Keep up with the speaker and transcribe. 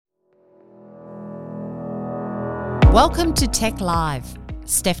Welcome to Tech Live.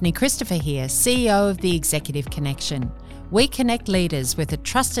 Stephanie Christopher here, CEO of the Executive Connection. We connect leaders with a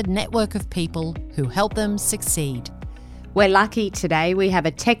trusted network of people who help them succeed. We're lucky today we have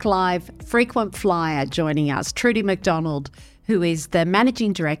a Tech Live frequent flyer joining us, Trudy MacDonald, who is the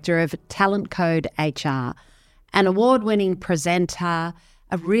Managing Director of Talent Code HR, an award-winning presenter,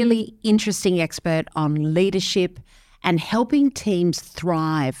 a really interesting expert on leadership and helping teams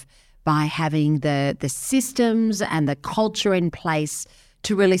thrive by having the systems and the culture in place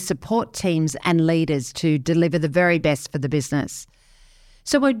to really support teams and leaders to deliver the very best for the business.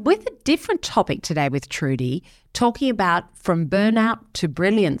 So we're with a different topic today with Trudy, talking about from burnout to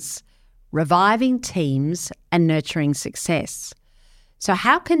brilliance, reviving teams and nurturing success. So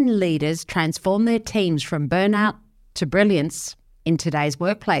how can leaders transform their teams from burnout to brilliance in today's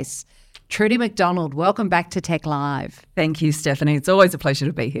workplace? Trudy MacDonald, welcome back to Tech Live. Thank you, Stephanie. It's always a pleasure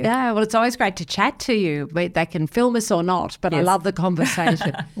to be here. Yeah, well, it's always great to chat to you. They can film us or not, but yes. I love the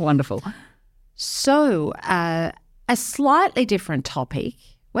conversation. Wonderful. So, a slightly different topic.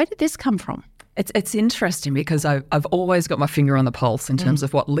 Where did this come from? It's interesting because I've always got my finger on the pulse in terms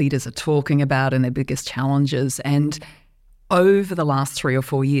of what leaders are talking about and their biggest challenges. And over the last 3 or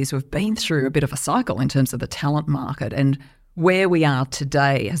 4 years, we've been through a bit of a cycle in terms of the talent market, and where we are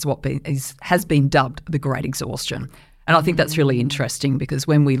today has been dubbed the Great Exhaustion. And I think that's really interesting because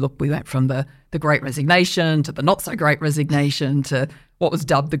when we look, we went from the Great Resignation to the not so great resignation to what was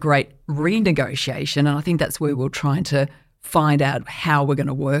dubbed the Great Renegotiation. And I think that's where we're trying to find out how we're going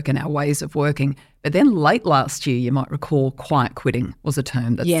to work and our ways of working. But then late last year, you might recall, quiet quitting was a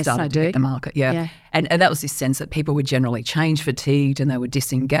term that started to hit the market. Yeah. And that was this sense that people were generally change fatigued and they were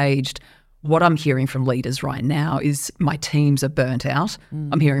disengaged. What I'm hearing from leaders right now is my teams are burnt out.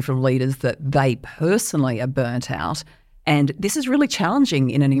 I'm hearing from leaders that they personally are burnt out. And this is really challenging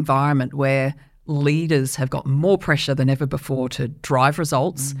in an environment where leaders have got more pressure than ever before to drive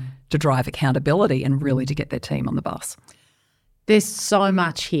results, to drive accountability, and really to get their team on the bus. There's so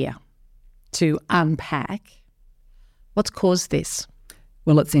much here to unpack. What's caused this?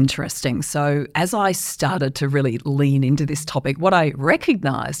 Well, it's interesting. So as I started to really lean into this topic, what I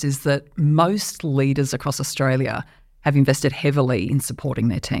recognised is that most leaders across Australia have invested heavily in supporting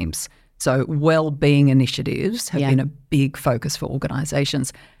their teams. So well-being initiatives have been a big focus for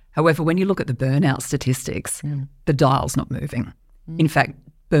organisations. However, when you look at the burnout statistics, the dial's not moving. In fact,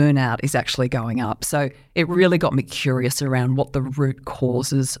 burnout is actually going up. So it really got me curious around what the root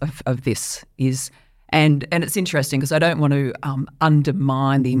causes of this is. And it's interesting because I don't want to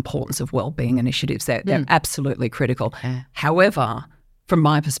undermine the importance of wellbeing initiatives. They're absolutely critical. Yeah. However, from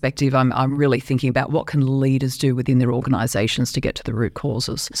my perspective, I'm really thinking about what can leaders do within their organisations to get to the root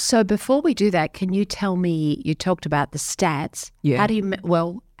causes. So before we do that, can you tell me, you talked about the stats. Yeah.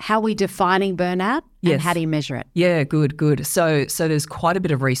 How are we defining burnout and how do you measure it? Yeah, good. So there's quite a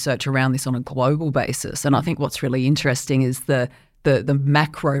bit of research around this on a global basis. And I think what's really interesting is the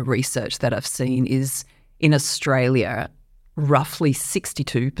macro research that I've seen is in Australia, roughly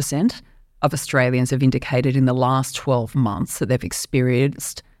 62% of Australians have indicated in the last 12 months that they've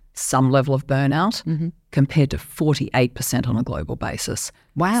experienced some level of burnout compared to 48% on a global basis.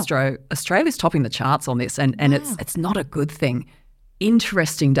 Wow. Australia's topping the charts on this and it's not a good thing.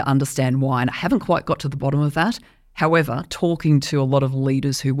 Interesting to understand why, and I haven't quite got to the bottom of that. However, talking to a lot of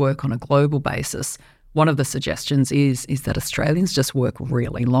leaders who work on a global basis, one of the suggestions is that Australians just work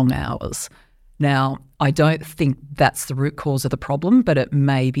really long hours. Now, I don't think that's the root cause of the problem, but it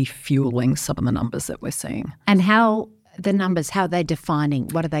may be fueling some of the numbers that we're seeing. And how are they defining?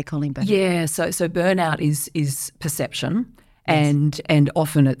 What are they calling burnout? Yeah, so burnout is perception, and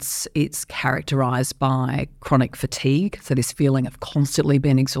often it's characterised by chronic fatigue, so this feeling of constantly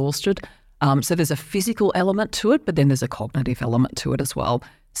being exhausted. So there's a physical element to it, but then there's a cognitive element to it as well.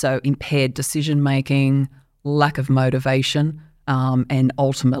 So impaired decision-making, lack of motivation, and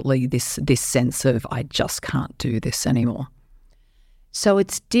ultimately this sense of I just can't do this anymore. So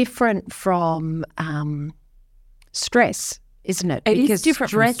it's different from stress, isn't it? It is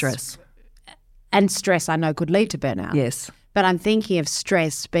different from stress. And stress I know could lead to burnout. Yes. But I'm thinking of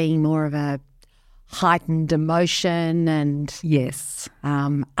stress being more of a heightened emotion and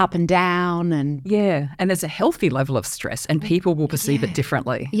up and down and and there's a healthy level of stress and people will perceive it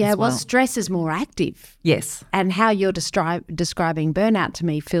differently. Well, stress is more active. Yes. And how you're describing burnout to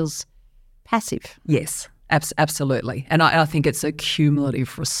me feels passive. Yes, absolutely. And I think it's a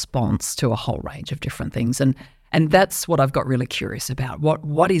cumulative response to a whole range of different things, and that's what I've got really curious about.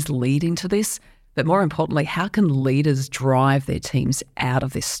 What is leading to this? But more importantly, how can leaders drive their teams out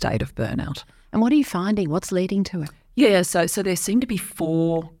of this state of burnout? And what are you finding? What's leading to it? Yeah, so there seem to be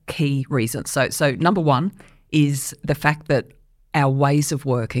 4 key reasons. So number one is the fact that our ways of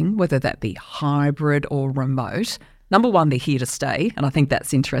working, whether that be hybrid or remote, number one, they're here to stay. And I think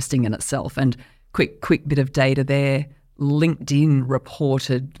that's interesting in itself. And quick bit of data there. LinkedIn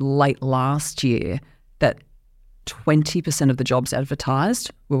reported late last year that 20% of the jobs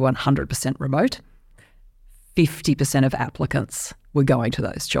advertised were 100% remote. 50% of applicants were going to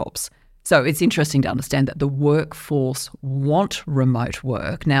those jobs. So it's interesting to understand that the workforce want remote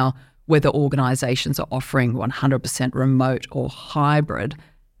work. Now, whether organisations are offering 100% remote or hybrid,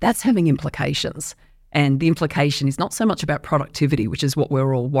 that's having implications. And the implication is not so much about productivity, which is what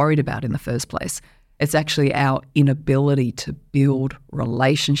we're all worried about in the first place. It's actually our inability to build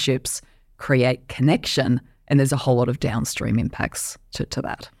relationships, create connection, and there's a whole lot of downstream impacts to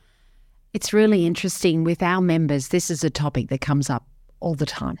that. It's really interesting with our members. This is a topic that comes up all the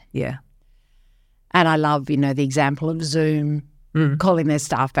time. Yeah. And I love, the example of Zoom calling their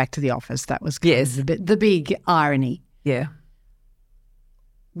staff back to the office. That was the big irony. Yeah.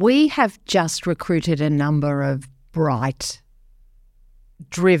 We have just recruited a number of bright,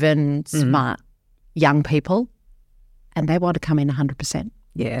 driven, smart young people, and they want to come in 100%.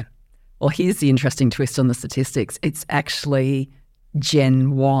 Yeah. Well, here's the interesting twist on the statistics. It's actually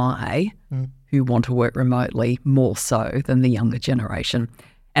Gen Y who want to work remotely more so than the younger generation.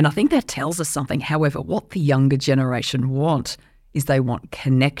 And I think that tells us something. However, what the younger generation want is they want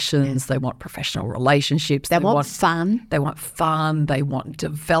connections, they want professional relationships. They want fun. They want fun, they want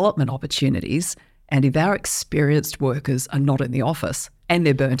development opportunities. And if our experienced workers are not in the office and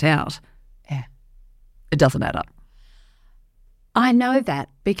they're burnt out, it doesn't add up. I know that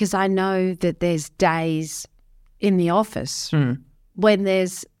because I know that there's days in the office when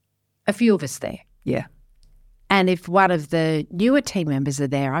there's a few of us there. Yeah. And if one of the newer team members are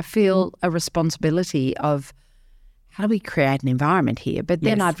there, I feel a responsibility of how do we create an environment here? But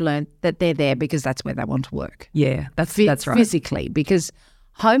then I've learned that they're there because that's where they want to work. Yeah, that's right. Physically, because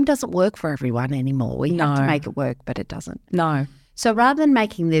home doesn't work for everyone anymore. We have to make it work, but it doesn't. No. So rather than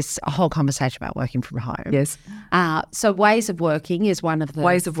making this a whole conversation about working from home, so ways of working is one of the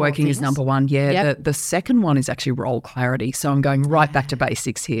ways of working things. Is number one. Yeah. Yep. The second one is actually role clarity. So I'm going right back to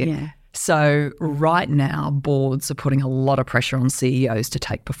basics here. Yeah. So right now, boards are putting a lot of pressure on CEOs to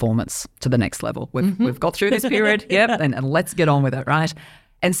take performance to the next level. We've got through this period, and let's get on with it, right?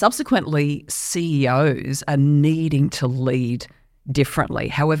 And subsequently, CEOs are needing to lead differently.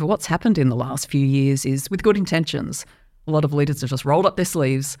 However, what's happened in the last few years is, with good intentions, a lot of leaders have just rolled up their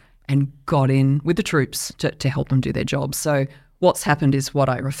sleeves and got in with the troops to help them do their jobs. So what's happened is what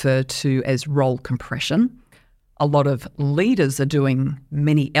I refer to as role compression. A lot of leaders are doing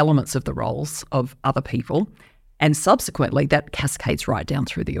many elements of the roles of other people, and subsequently that cascades right down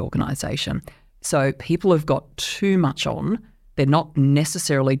through the organisation. So people have got too much on. They're not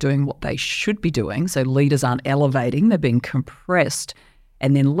necessarily doing what they should be doing, so leaders aren't elevating, they're being compressed.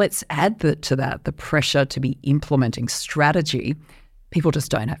 And then let's add to that the pressure to be implementing strategy. People just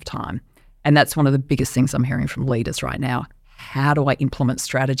don't have time. And that's one of the biggest things I'm hearing from leaders right now. How do I implement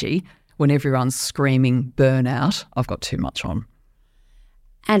strategy when everyone's screaming burnout? I've got too much on.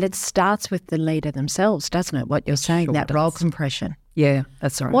 And it starts with the leader themselves, doesn't it? What you're saying, sure, that does. Role compression. Yeah,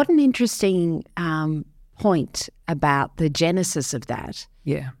 that's right. What an interesting point about the genesis of that.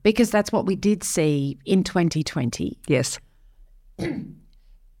 Yeah. Because that's what we did see in 2020. Yes.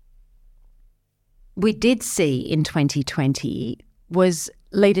 We did see in 2020 was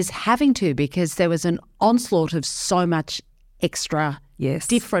leaders having to, because there was an onslaught of so much extra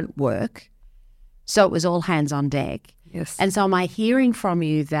different work. So it was all hands on deck. Yes. And so am I hearing from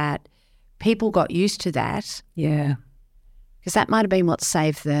you that people got used to that? Yeah. Because that might have been what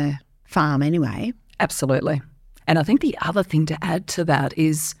saved the farm anyway. Absolutely. And I think the other thing to add to that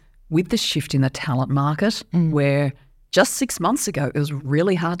is with the shift in the talent market, where just 6 months ago, it was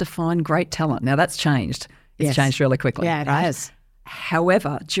really hard to find great talent. Now that's changed. It's changed really quickly. Yeah, it has.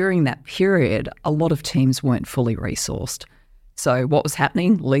 However, during that period, a lot of teams weren't fully resourced. So what was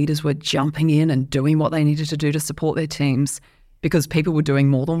happening? Leaders were jumping in and doing what they needed to do to support their teams because people were doing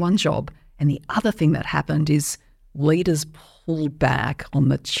more than one job. And the other thing that happened is leaders pulled back on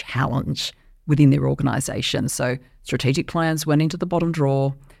the challenge within their organisation. So strategic plans went into the bottom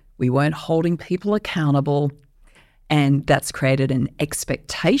drawer. We weren't holding people accountable. And that's created an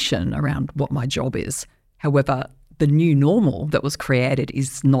expectation around what my job is. However, the new normal that was created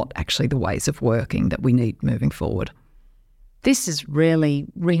is not actually the ways of working that we need moving forward. This is really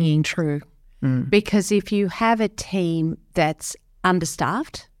ringing true because if you have a team that's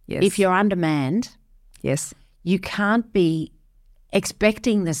understaffed, if you're undermanned, you can't be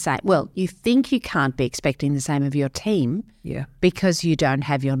expecting the same. Well, you think you can't be expecting the same of your team because you don't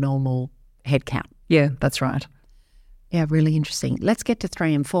have your normal headcount. Yeah, that's right. Yeah, really interesting. Let's get to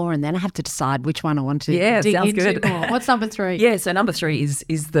 3 and 4, and then I have to decide which one I want to dig sounds into good. more. What's number 3? Yeah, so number 3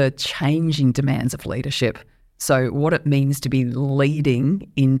 is the changing demands of leadership. So what it means to be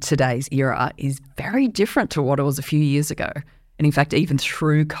leading in today's era is very different to what it was a few years ago. And in fact, even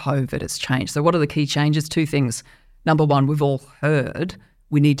through COVID, it's changed. So what are the key changes? 2 things. Number 1, we've all heard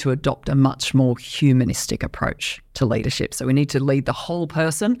we need to adopt a much more humanistic approach to leadership. So we need to lead the whole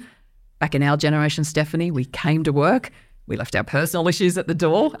person. Back in our generation, Stephanie, we came to work, we left our personal issues at the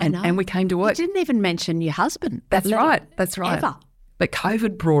door and we came to work. You didn't even mention your husband. That's right. Ever. But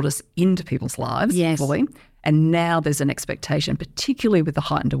COVID brought us into people's lives fully. And now there's an expectation, particularly with the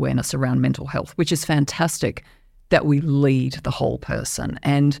heightened awareness around mental health, which is fantastic, that we lead the whole person.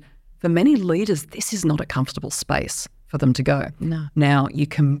 And for many leaders, this is not a comfortable space for them to go. No. Now, you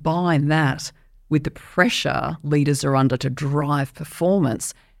combine that with the pressure leaders are under to drive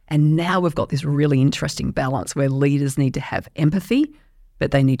performance, and now we've got this really interesting balance where leaders need to have empathy,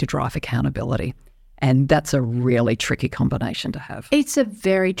 but they need to drive accountability. And that's a really tricky combination to have. It's a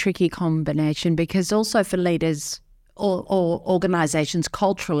very tricky combination because also for leaders or organisations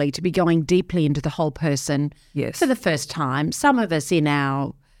culturally to be going deeply into the whole person for the first time. Some of us in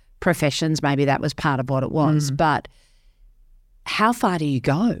our professions, maybe that was part of what it was, but how far do you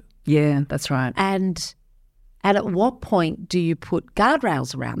go? Yeah, that's right. And at what point do you put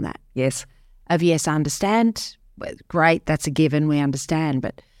guardrails around that? Yes. Yes, I understand. Well, great, that's a given, we understand,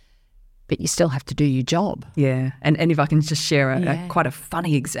 but you still have to do your job. Yeah. And if I can just share quite a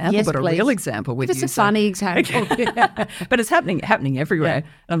funny example, but please. A real example with you. It's a funny example. But it's happening everywhere.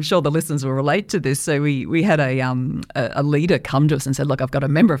 Yeah. I'm sure the listeners will relate to this. So we had a leader come to us and said, look, I've got a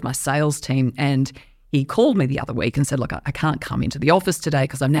member of my sales team, and he called me the other week and said, look, I can't come into the office today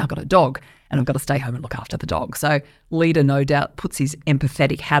because I've now got a dog and I've got to stay home and look after the dog. So leader, no doubt, puts his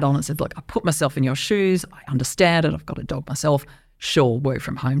empathetic hat on and said, look, I put myself in your shoes. I understand it. I've got a dog myself. Sure, work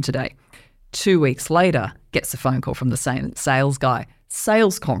from home today. 2 weeks later, gets a phone call from the same sales guy.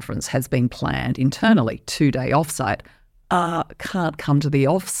 Sales conference has been planned internally, 2-day offsite. Can't come to the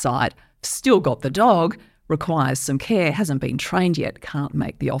offsite. Still got the dog, requires some care, hasn't been trained yet, can't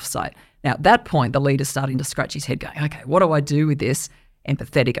make the offsite. Now, at that point, the leader's starting to scratch his head going, okay, what do I do with this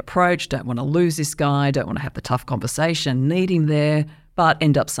empathetic approach? Don't want to lose this guy, don't want to have the tough conversation, need him there, but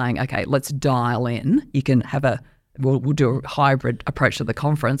end up saying, okay, let's dial in. You can have we'll do a hybrid approach to the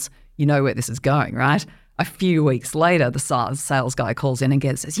conference. You know where this is going, right? A few weeks later, the sales guy calls in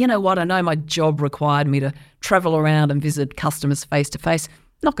and says, you know what, I know my job required me to travel around and visit customers face to face.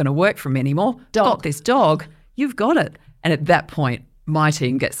 Not going to work for me anymore. Got this dog. You've got it. And at that point, my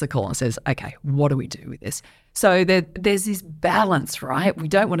team gets the call and says, okay, what do we do with this? So there's this balance, right? We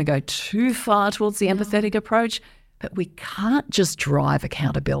don't want to go too far towards the empathetic approach, but we can't just drive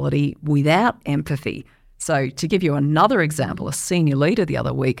accountability without empathy. So to give you another example, a senior leader the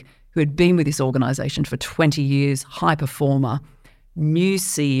other week who had been with this organisation for 20 years, high performer, new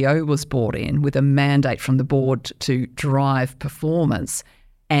CEO was brought in with a mandate from the board to drive performance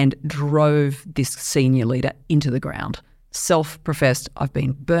and drove this senior leader into the ground. Self-professed, I've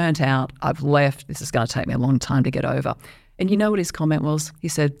been burnt out, I've left, this is going to take me a long time to get over. And you know what his comment was? He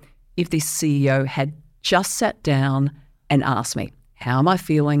said, if this CEO had just sat down and asked me, how am I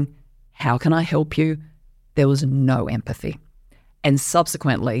feeling? How can I help you? There was no empathy. And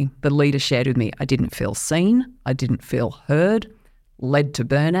subsequently, the leader shared with me, I didn't feel seen, I didn't feel heard, led to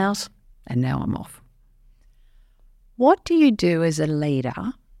burnout, and now I'm off. What do you do as a leader?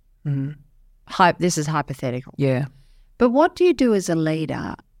 This is hypothetical. Yeah. But what do you do as a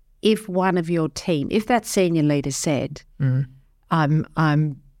leader if one of your team, if that senior leader said,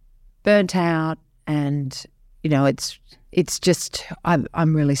 I'm burnt out and, it's just,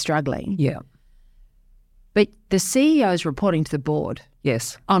 I'm really struggling. Yeah. But the CEO is reporting to the board.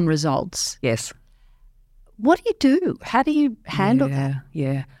 Yes. On results. Yes. What do you do? How do you handle that?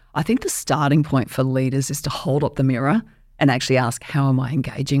 Yeah. I think the starting point for leaders is to hold up the mirror and actually ask, how am I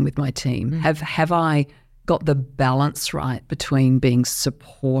engaging with my team? Have I got the balance right between being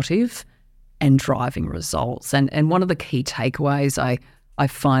supportive and driving results? And one of the key takeaways I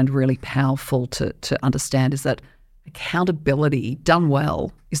find really powerful to understand is that accountability done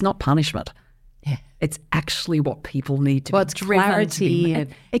well is not punishment. Yeah. It's actually what people need to be driven clarity to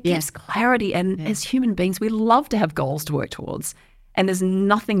be. It gives clarity. And as human beings, we love to have goals to work towards. And there's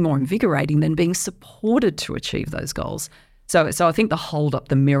nothing more invigorating than being supported to achieve those goals. So I think the hold up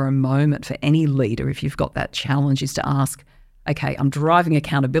the mirror moment for any leader, if you've got that challenge, is to ask, okay, I'm driving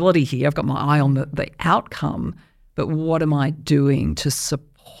accountability here. I've got my eye on the outcome, but what am I doing to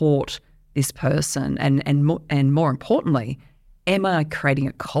support this person? And more importantly, am I creating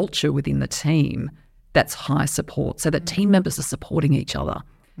a culture within the team that's high support so that team members are supporting each other?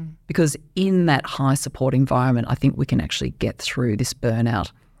 Because in that high support environment, I think we can actually get through this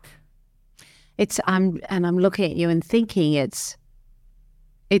burnout. I'm looking at you and thinking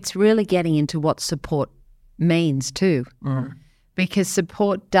it's really getting into what support means too. Because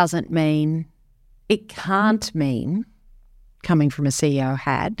support it can't mean, coming from a CEO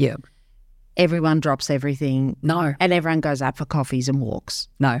hat, everyone drops everything. No. And everyone goes out for coffees and walks.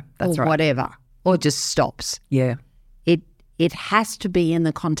 No, that's or right. whatever. Or just stops. Yeah. It has to be in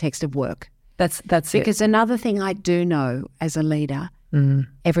the context of work. That's it. Because another thing I do know as a leader,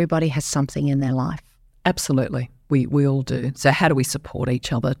 everybody has something in their life. Absolutely. We all do. So how do we support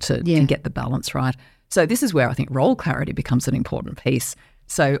each other to get the balance right? So this is where I think role clarity becomes an important piece.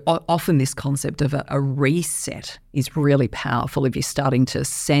 So often this concept of a reset is really powerful if you're starting to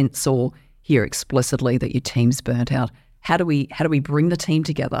sense or hear explicitly that your team's burnt out. How do we bring the team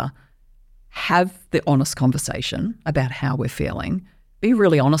together, have the honest conversation about how we're feeling, be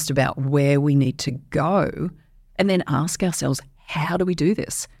really honest about where we need to go, and then ask ourselves, how do we do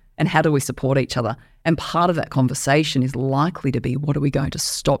this? And how do we support each other? And part of that conversation is likely to be, what are we going to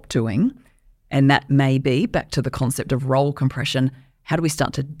stop doing? And that may be, back to the concept of role compression, how do we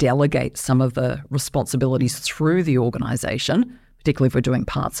start to delegate some of the responsibilities through the organisation, particularly if we're doing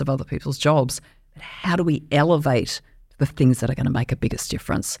parts of other people's jobs? But how do we elevate the things that are going to make a biggest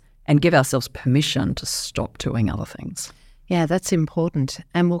difference and give ourselves permission to stop doing other things? Yeah, that's important.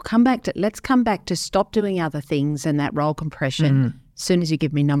 And let's come back to stop doing other things and that role compression as soon as you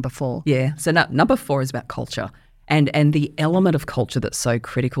give me number 4. Yeah, so number 4 is about culture. And the element of culture that's so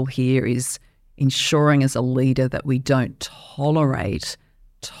critical here is ensuring as a leader that we don't tolerate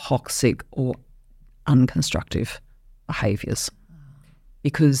toxic or unconstructive behaviours.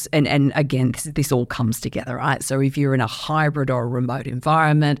 Because, and again, this all comes together, right? So if you're in a hybrid or a remote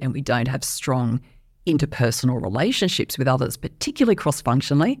environment and we don't have strong interpersonal relationships with others, particularly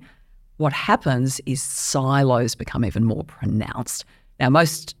cross-functionally, what happens is silos become even more pronounced. Now,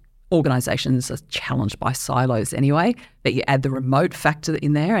 most organisations are challenged by silos anyway, but you add the remote factor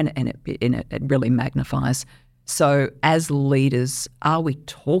in there and it really magnifies. So as leaders, are we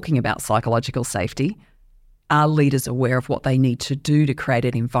talking about psychological safety? Are leaders aware of what they need to do to create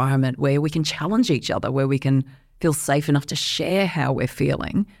an environment where we can challenge each other, where we can feel safe enough to share how we're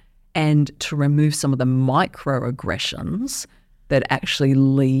feeling and to remove some of the microaggressions that actually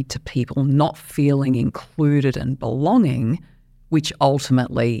lead to people not feeling included and belonging, which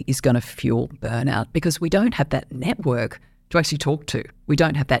ultimately is going to fuel burnout because we don't have that network to actually talk to. We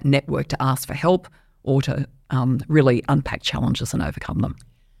don't have that network to ask for help or to really unpack challenges and overcome them.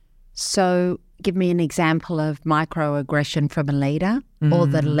 So give me an example of microaggression from a leader or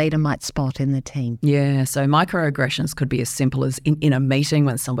that a leader might spot in the team. Yeah, so microaggressions could be as simple as in a meeting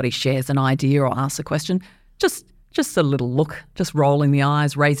when somebody shares an idea or asks a question, just a little look, just rolling the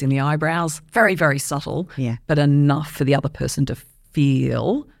eyes, raising the eyebrows, very, very subtle, but enough for the other person to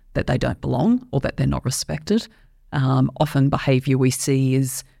feel that they don't belong or that they're not respected. Often behaviour we see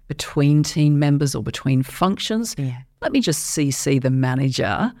is between team members or between functions. Let me just CC the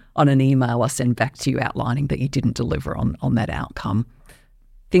manager on an email I send back to you outlining that you didn't deliver on that outcome.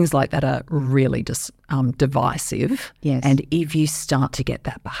 Things like that are really just divisive. Yes. And if you start to get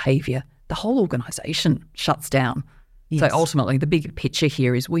that behaviour, the whole organisation shuts down. Yes. So ultimately, the bigger picture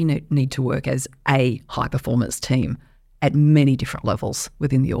here is we need to work as a high-performance team at many different levels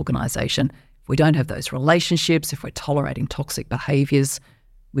within the organisation. If we don't have those relationships, if we're tolerating toxic behaviours,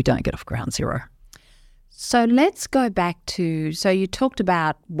 we don't get off ground zero. So let's go back to, so you talked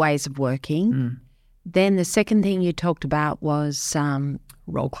about ways of working. Then the second thing you talked about was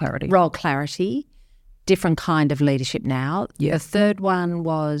role clarity. Role clarity, different kind of leadership now. Yeah. The third one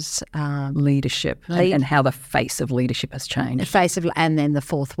was leadership and how the face of leadership has changed. And then the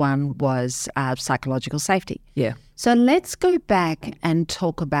fourth one was psychological safety. Yeah. So let's go back and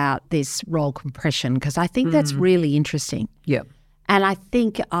talk about this role compression because I think that's really interesting. Yeah. And I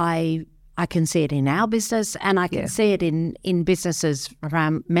think I can see it in our business and I can see it in businesses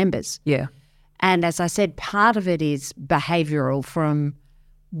around members. Yeah. And as I said, part of it is behavioural from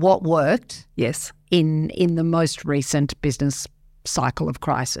what worked in the most recent business cycle of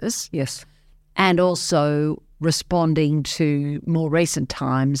crisis. Yes. And also responding to more recent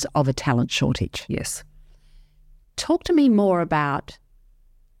times of a talent shortage. Yes. Talk to me more about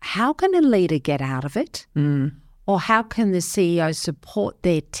how can a leader get out of it? Or how can the CEO support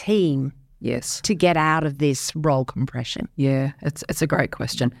their team to get out of this role compression? Yeah, it's a great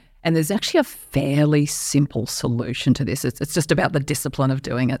question. And there's actually a fairly simple solution to this. It's just about the discipline of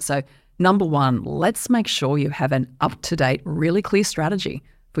doing it. So Number one, let's make sure you have an up-to-date, really clear strategy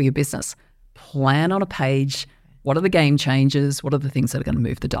for your business. Plan on a page. What are the game changers? What are the things that are going to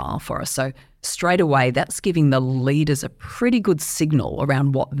move the dial for us? So straight away, that's giving the leaders a pretty good signal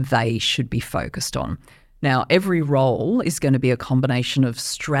around what they should be focused on. Now, every role is going to be a combination of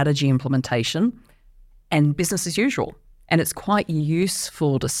strategy implementation and business as usual. And it's quite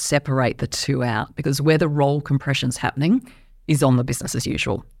useful to separate the two out, because where the role compression is happening is on the business as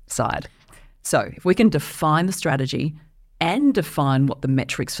usual side. So if we can define the strategy and define what the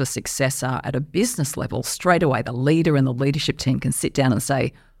metrics for success are at a business level, straight away the leader and the leadership team can sit down and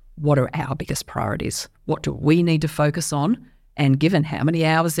say, what are our biggest priorities? What do we need to focus on? And given how many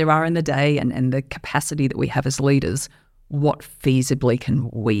hours there are in the day and the capacity that we have as leaders, what feasibly can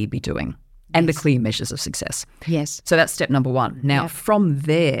we be doing? And the clear measures of success. Yes. So that's step number one. Now, from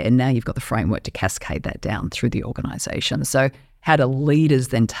there, now you've got the framework to cascade that down through the organisation. So how do leaders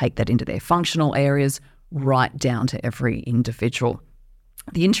then take that into their functional areas, right down to every individual?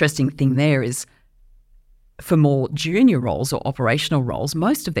 The interesting thing there is, for more junior roles or operational roles,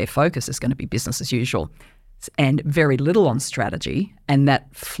 most of their focus is going to be business as usual and very little on strategy, and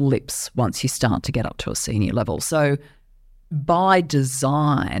that flips once you start to get up to a senior level. So by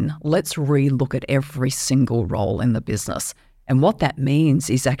design, let's re-look at every single role in the business. And what that means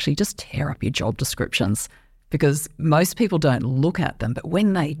is actually just tear up your job descriptions, because most people don't look at them. But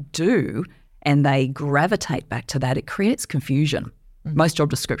when they do and they gravitate back to that, it creates confusion. Most job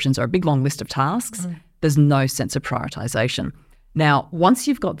descriptions are a big, long list of tasks. There's no sense of prioritization. Now, once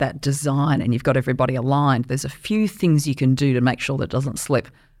you've got that design and you've got everybody aligned, there's a few things you can do to make sure that it doesn't slip.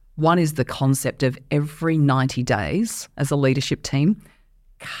 One is the concept of every 90 days as a leadership team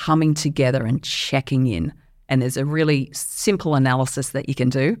coming together and checking in. And there's a really simple analysis that you can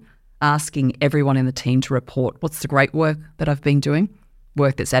do, asking everyone in the team to report what's the great work that I've been doing,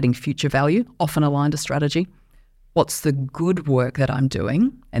 work that's adding future value, often aligned to strategy. What's the good work that I'm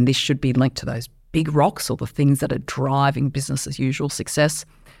doing? And this should be linked to those big rocks or the things that are driving business as usual success.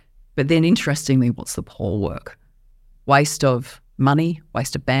 But then interestingly, what's the poor work? Waste of money,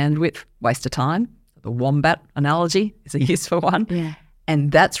 waste of bandwidth, waste of time. The wombat analogy is a useful one. Yeah.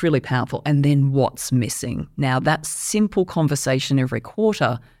 And that's really powerful. And then what's missing? Now, that simple conversation every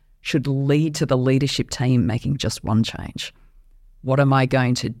quarter should lead to the leadership team making just one change. What am I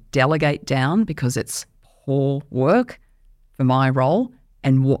going to delegate down because it's poor work for my role?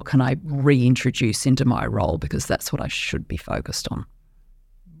 And what can I reintroduce into my role because that's what I should be focused on?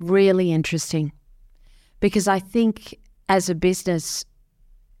 Really interesting. Because I think as a business,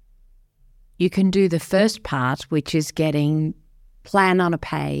 you can do the first part, which is getting plan on a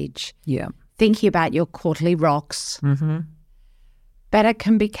page, thinking about your quarterly rocks. But it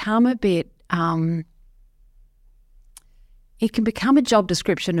can become a bit, it can become a job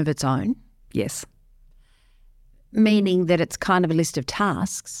description of its own. Yes. Meaning that it's kind of a list of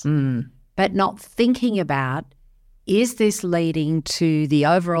tasks, but not thinking about, is this leading to the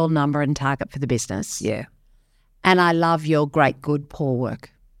overall number and target for the business? Yeah. And I love your great, good, poor work.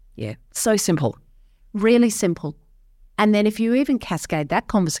 Yeah. So simple. Really simple. And then if you even cascade that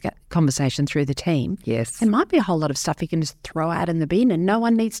conversation through the team, yes, there might be a whole lot of stuff you can just throw out in the bin and no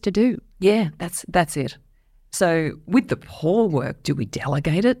one needs to do. Yeah, that's it. So with the poor work, do we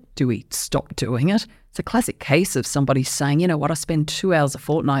delegate it? Do we stop doing it? It's a classic case of somebody saying, you know what, I spend 2 hours a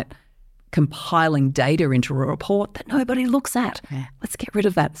fortnight compiling data into a report that nobody looks at. Yeah. Let's get rid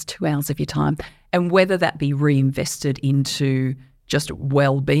of that. It's 2 hours of your time. And whether that be reinvested into just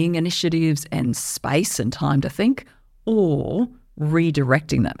well-being initiatives and space and time to think, or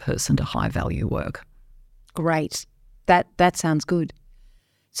redirecting that person to high-value work. Great. That sounds good.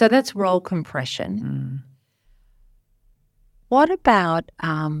 So that's role compression. What about,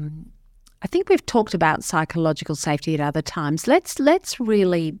 I think we've talked about psychological safety at other times. Let's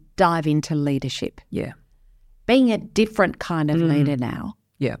really dive into leadership. Yeah. Being a different kind of leader now.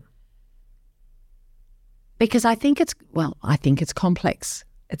 Yeah. Because I think it's complex.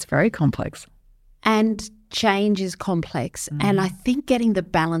 It's very complex. And change is complex. And I think getting the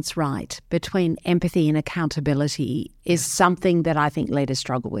balance right between empathy and accountability is something that I think leaders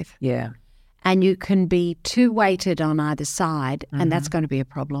struggle with. Yeah. And you can be too weighted on either side, and that's going to be a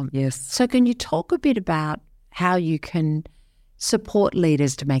problem. Yes. So can you talk a bit about how you can support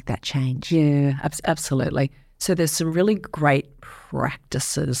leaders to make that change? Yeah, absolutely. So there's some really great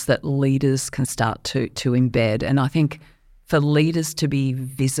practices that leaders can start to embed. And I think for leaders to be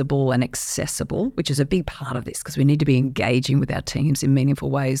visible and accessible, which is a big part of this because we need to be engaging with our teams in meaningful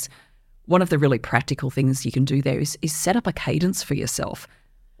ways, one of the really practical things you can do there is set up a cadence for yourself.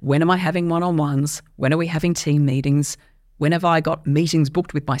 When am I having one-on-ones? When are we having team meetings? When have I got meetings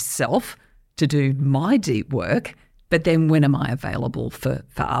booked with myself to do my deep work? But then when am I available for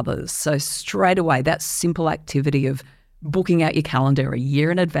others? So straight away, that simple activity of booking out your calendar a year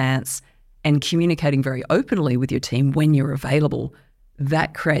in advance and communicating very openly with your team when you're available,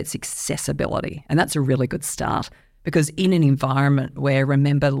 that creates accessibility. And that's a really good start, because in an environment where,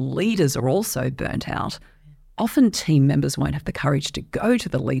 remember, leaders are also burnt out, often team members won't have the courage to go to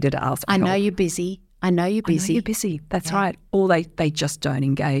the leader to ask for help. I know you're busy. I know you're busy. That's right. Or they just don't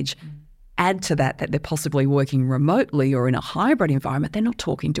engage. Add to that they're possibly working remotely or in a hybrid environment. They're not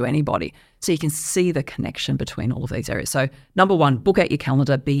talking to anybody. So you can see the connection between all of these areas. So number one, book out your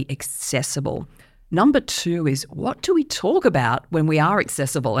calendar, be accessible. Number two is, what do we talk about when we are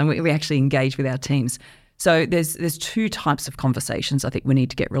accessible and we actually engage with our teams? So there's two types of conversations I think we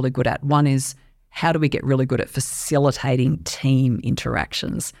need to get really good at. One is, how do we get really good at facilitating team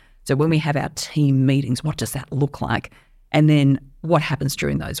interactions? So when we have our team meetings, what does that look like? And then what happens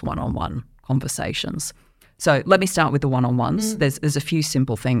during those one-on-one conversations? So let me start with the one-on-ones. There's a few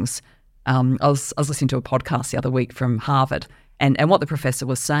simple things. I was listening to a podcast the other week from Harvard, and what the professor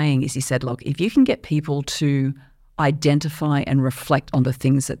was saying is, he said, look, if you can get people to identify and reflect on the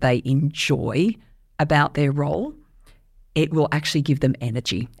things that they enjoy about their role, it will actually give them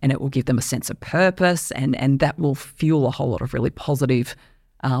energy and it will give them a sense of purpose, and that will fuel a whole lot of really positive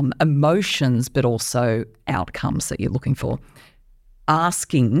emotions, but also outcomes that you're looking for.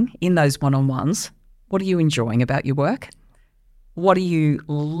 Asking in those one-on-ones, what are you enjoying about your work? What are you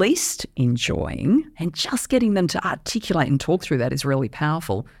least enjoying? And just getting them to articulate and talk through that is really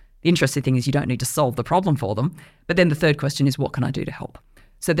powerful. The interesting thing is, you don't need to solve the problem for them. But then the third question is, what can I do to help?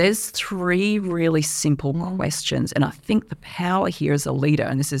 So there's three really simple questions. And I think the power here as a leader,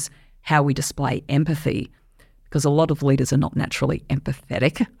 and this is how we display empathy, because a lot of leaders are not naturally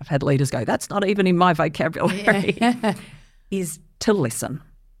empathetic. I've had leaders go, that's not even in my vocabulary, is to listen.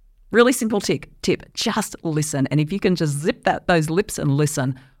 Really simple tip, just listen. And if you can just zip those lips and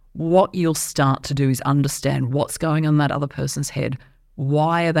listen, what you'll start to do is understand what's going on in that other person's head.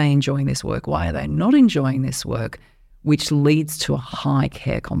 Why are they enjoying this work? Why are they not enjoying this work? Which leads to a high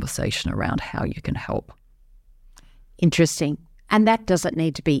care conversation around how you can help. Interesting. And that doesn't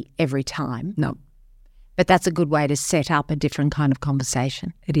need to be every time. No. But that's a good way to set up a different kind of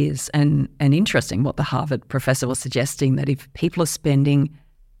conversation. It is. And interesting what the Harvard professor was suggesting, that if people are spending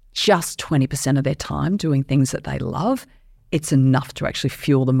just 20% of their time doing things that they love, it's enough to actually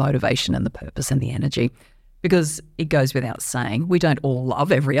fuel the motivation and the purpose and the energy. Because it goes without saying, we don't all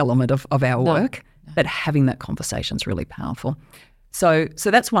love every element of our work, but having that conversation is really powerful. So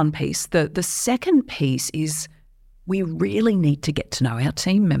that's one piece. The second piece is, we really need to get to know our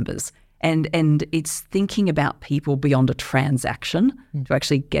team members. And it's thinking about people beyond a transaction to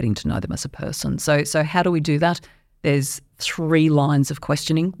actually getting to know them as a person. So how do we do that? There's three lines of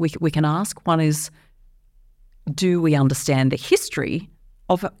questioning we can ask. One is, do we understand the history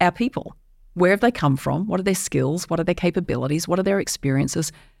of our people? Where have they come from? What are their skills? What are their capabilities? What are their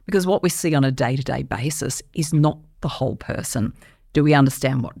experiences? Because what we see on a day-to-day basis is not the whole person. Do we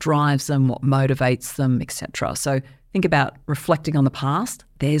understand what drives them, what motivates them, etc.? So think about reflecting on the past.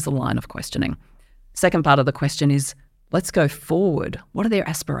 There's a line of questioning. Second part of the question is, let's go forward. What are their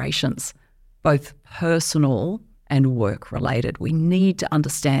aspirations, both personal and work-related? We need to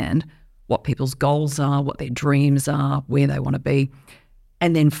understand what people's goals are, what their dreams are, where they want to be.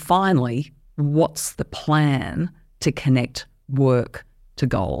 And then finally, what's the plan to connect work to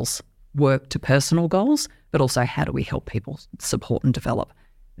goals, work to personal goals, but also how do we help people support and develop?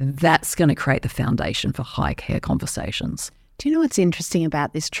 That's going to create the foundation for high care conversations. Do you know what's interesting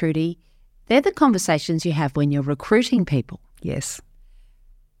about this, Trudy? They're the conversations you have when you're recruiting people. Yes.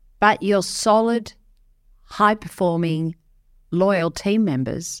 But your solid, high-performing, loyal team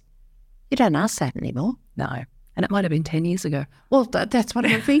members, you don't ask that anymore. No. And it might have been 10 years ago. Well, that's what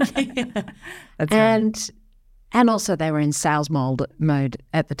I'm thinking. That's right. And also they were in sales mode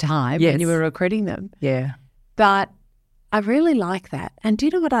at the time when you were recruiting them. Yeah. But I really like that. And do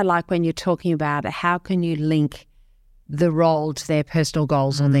you know what I like when you're talking about how can you link the role to their personal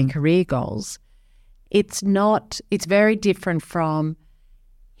goals or their career goals? It's very different from,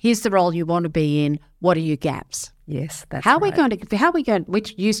 here's the role you want to be in, what are your gaps? Yes, that's how right. How are we going,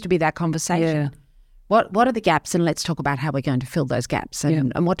 which used to be that conversation. Yeah. What are the gaps? And let's talk about how we're going to fill those gaps.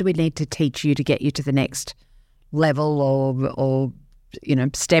 And what do we need to teach you to get you to the next level or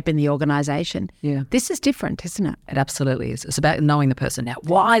step in the organisation? Yeah. This is different, isn't it? It absolutely is. It's about knowing the person. Now,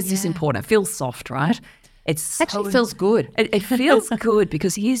 why is this important? It feels soft, right? It actually feels good. It feels good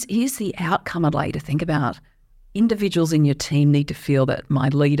because here's the outcome I'd like you to think about. Individuals in your team need to feel that my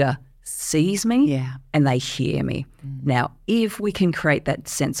leader sees me and they hear me. Now, if we can create that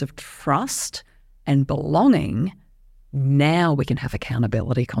sense of trust and belonging, now we can have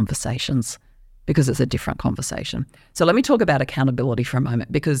accountability conversations because it's a different conversation. So let me talk about accountability for a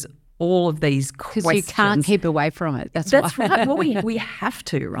moment, because all of these questions... Because you can't keep away from it. That's right. Well, we have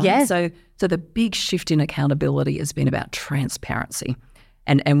to, right? Yeah. So the big shift in accountability has been about transparency.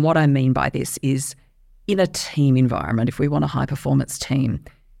 And what I mean by this is, in a team environment, if we want a high-performance team,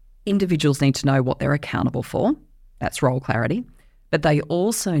 individuals need to know what they're accountable for. That's role clarity. But they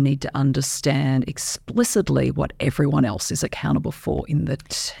also need to understand explicitly what everyone else is accountable for in the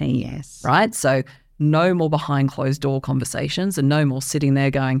team, right? So no more behind closed door conversations and no more sitting there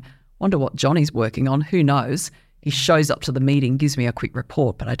going, wonder what Johnny's working on, who knows? He shows up to the meeting, gives me a quick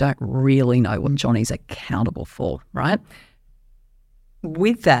report, but I don't really know what Johnny's accountable for, right?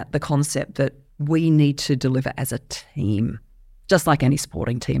 With that, the concept that we need to deliver as a team, just like any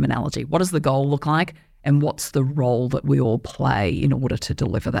sporting team analogy. What does the goal look like? And what's the role that we all play in order to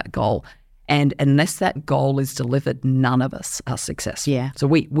deliver that goal? And unless that goal is delivered, none of us are successful. Yeah. So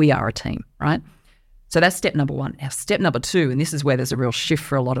we are a team, right? So that's step number one. Now, step number two, and this is where there's a real shift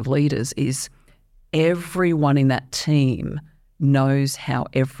for a lot of leaders, is everyone in that team knows how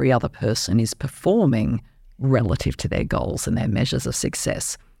every other person is performing relative to their goals and their measures of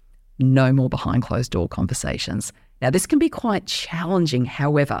success. No more behind closed door conversations. Now, this can be quite challenging.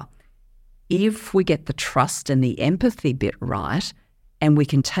 However, if we get the trust and the empathy bit right, and we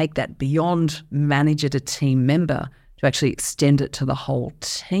can take that beyond manager to team member to actually extend it to the whole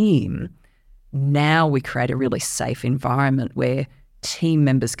team, now we create a really safe environment where team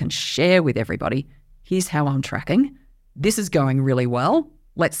members can share with everybody, here's how I'm tracking. This is going really well.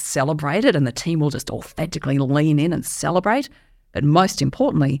 Let's celebrate it. And the team will just authentically lean in and celebrate. But most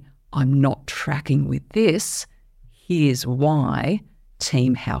importantly, I'm not tracking with this. Here's why.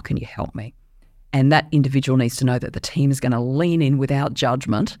 Team, how can you help me? And that individual needs to know that the team is going to lean in without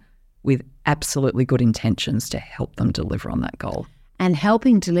judgment, with absolutely good intentions to help them deliver on that goal. And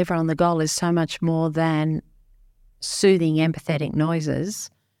helping deliver on the goal is so much more than soothing empathetic noises,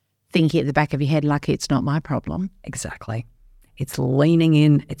 thinking at the back of your head, lucky it's not my problem. Exactly. It's leaning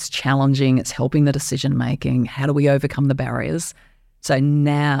in, it's challenging, it's helping the decision making. How do we overcome the barriers? So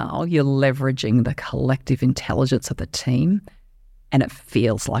now you're leveraging the collective intelligence of the team, and it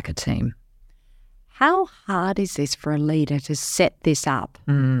feels like a team. How hard is this for a leader to set this up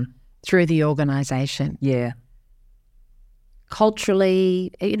through the organisation? Yeah.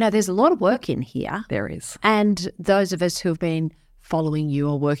 Culturally, there's a lot of work in here. There is. And those of us who have been following you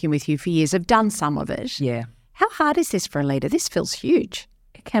or working with you for years have done some of it. Yeah. How hard is this for a leader? This feels huge.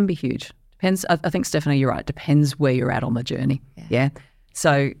 It can be huge. Depends. I think, Stephanie, you're right. Depends where you're at on the journey. Yeah.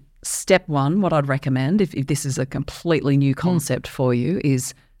 So step one, what I'd recommend, if this is a completely new concept for you,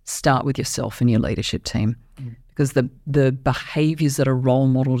 is start with yourself and your leadership team, because the behaviours that are role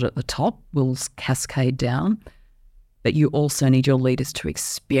modelled at the top will cascade down. But you also need your leaders to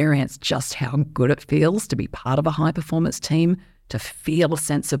experience just how good it feels to be part of a high-performance team, to feel a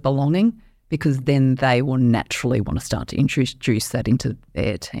sense of belonging, because then they will naturally want to start to introduce that into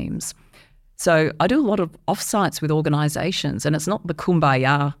their teams. So I do a lot of offsites with organisations, and it's not the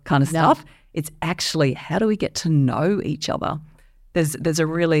kumbaya kind of stuff. It's actually, how do we get to know each other? There's a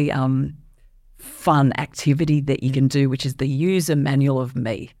really fun activity that you can do, which is the user manual of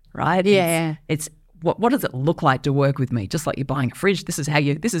me, right? Yeah. It's what does it look like to work with me? Just like you're buying a fridge, this is how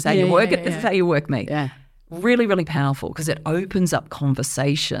you work it. This is how you work me. Yeah. Really, really powerful, because it opens up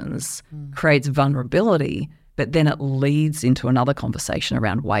conversations, creates vulnerability, but then it leads into another conversation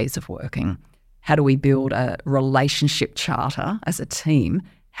around ways of working. How do we build a relationship charter as a team?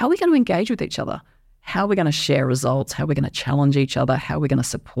 How are we going to engage with each other? How are we going to share results? How are we going to challenge each other? How are we going to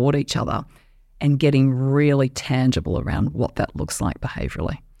support each other? And getting really tangible around what that looks like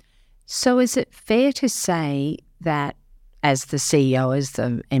behaviourally. So is it fair to say that as the CEO, as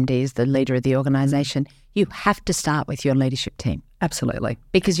the MD, as the leader of the organisation, you have to start with your leadership team? Absolutely.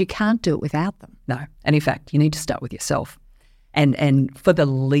 Because you can't do it without them. No. And in fact, you need to start with yourself. And for the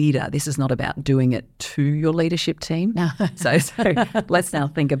leader, this is not about doing it to your leadership team. No. So let's now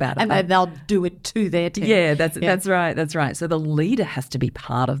think about it. And they'll do it to their team. Yeah, that's right. That's right. So the leader has to be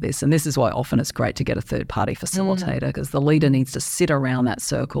part of this. And this is why often it's great to get a third-party facilitator, because the leader needs to sit around that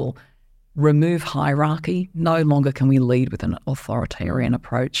circle, remove hierarchy. No longer can we lead with an authoritarian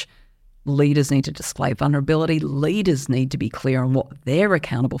approach. Leaders need to display vulnerability. Leaders need to be clear on what they're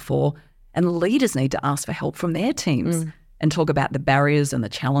accountable for. And leaders need to ask for help from their teams and talk about the barriers and the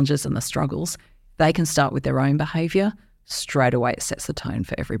challenges and the struggles. They can start with their own behaviour. Straight away, it sets the tone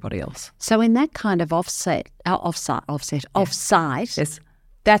for everybody else. So in that kind of offsite, Yes.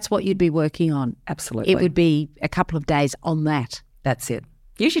 that's what you'd be working on. Absolutely. It would be a couple of days on that. That's it.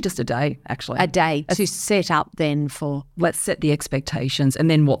 Usually just a day, actually. A day to set up then for... Let's set the expectations, and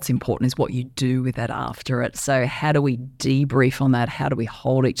then what's important is what you do with that after it. So how do we debrief on that? How do we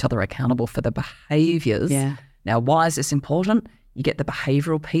hold each other accountable for the behaviours? Yeah. Now, why is this important? You get the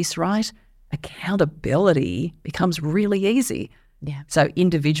behavioural piece right, accountability becomes really easy. Yeah. So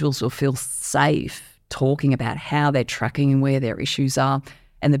individuals will feel safe talking about how they're tracking and where their issues are.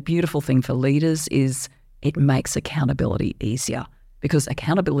 And the beautiful thing for leaders is it makes accountability easier, because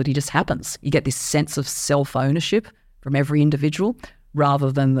accountability just happens. You get this sense of self-ownership from every individual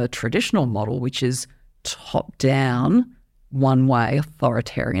rather than the traditional model, which is top-down, one-way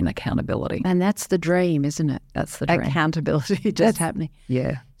authoritarian accountability. And that's the dream, isn't it? That's the dream. Accountability just happening.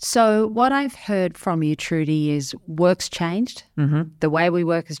 Yeah. So what I've heard from you, Trudy, is work's changed. Mm-hmm. The way we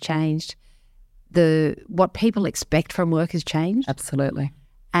work has changed. What people expect from work has changed. Absolutely.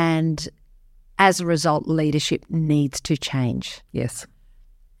 And as a result, leadership needs to change. Yes.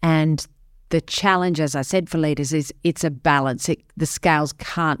 And the challenge, as I said, for leaders is it's a balance. The scales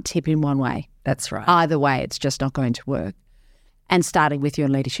can't tip in one way. That's right. Either way, it's just not going to work. And starting with your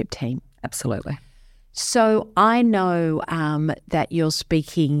leadership team. Absolutely. So I know that you're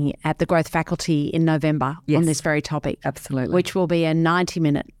speaking at the Growth Faculty in November on this very topic. Absolutely. Which will be a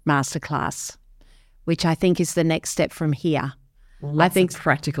 90-minute masterclass, which I think is the next step from here. Lots of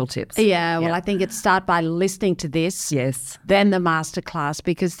practical tips. Yeah, well, I think it's start by listening to this. Yes. Then the masterclass,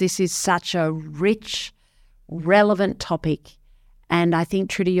 because this is such a rich, relevant topic. And I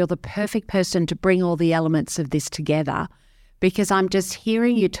think, Trudy, you're the perfect person to bring all the elements of this together, because I'm just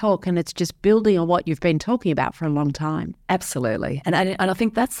hearing you talk and it's just building on what you've been talking about for a long time. Absolutely. And I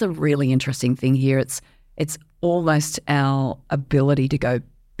think that's the really interesting thing here. It's almost our ability to go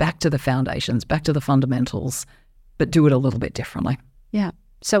back to the foundations, back to the fundamentals, but do it a little bit differently. Yeah.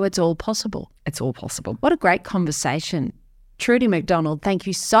 So it's all possible. It's all possible. What a great conversation. Trudy MacDonald, thank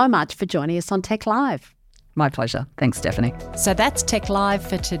you so much for joining us on Tech Live. My pleasure. Thanks, Stephanie. So that's Tech Live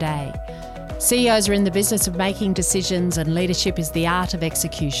for today. CEOs are in the business of making decisions and leadership is the art of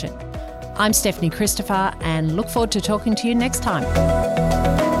execution. I'm Stephanie Christopher and look forward to talking to you next time.